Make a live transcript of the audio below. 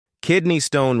Kidney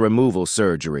stone removal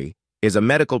surgery is a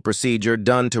medical procedure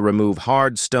done to remove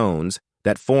hard stones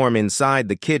that form inside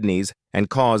the kidneys and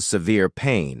cause severe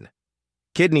pain.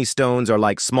 Kidney stones are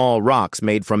like small rocks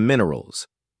made from minerals.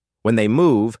 When they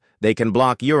move, they can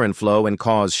block urine flow and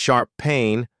cause sharp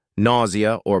pain,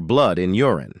 nausea, or blood in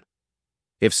urine.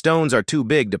 If stones are too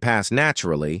big to pass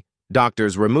naturally,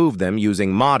 doctors remove them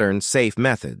using modern, safe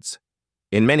methods.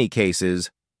 In many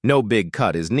cases, no big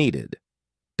cut is needed.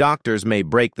 Doctors may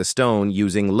break the stone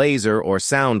using laser or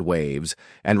sound waves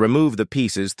and remove the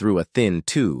pieces through a thin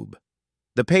tube.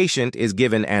 The patient is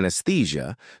given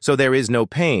anesthesia, so there is no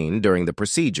pain during the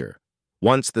procedure.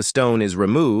 Once the stone is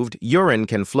removed, urine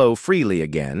can flow freely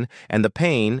again, and the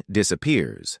pain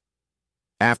disappears.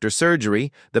 After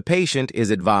surgery, the patient is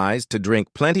advised to drink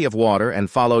plenty of water and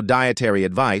follow dietary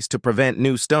advice to prevent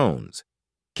new stones.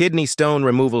 Kidney stone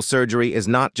removal surgery is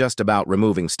not just about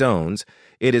removing stones,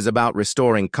 it is about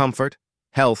restoring comfort,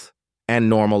 health, and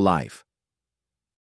normal life.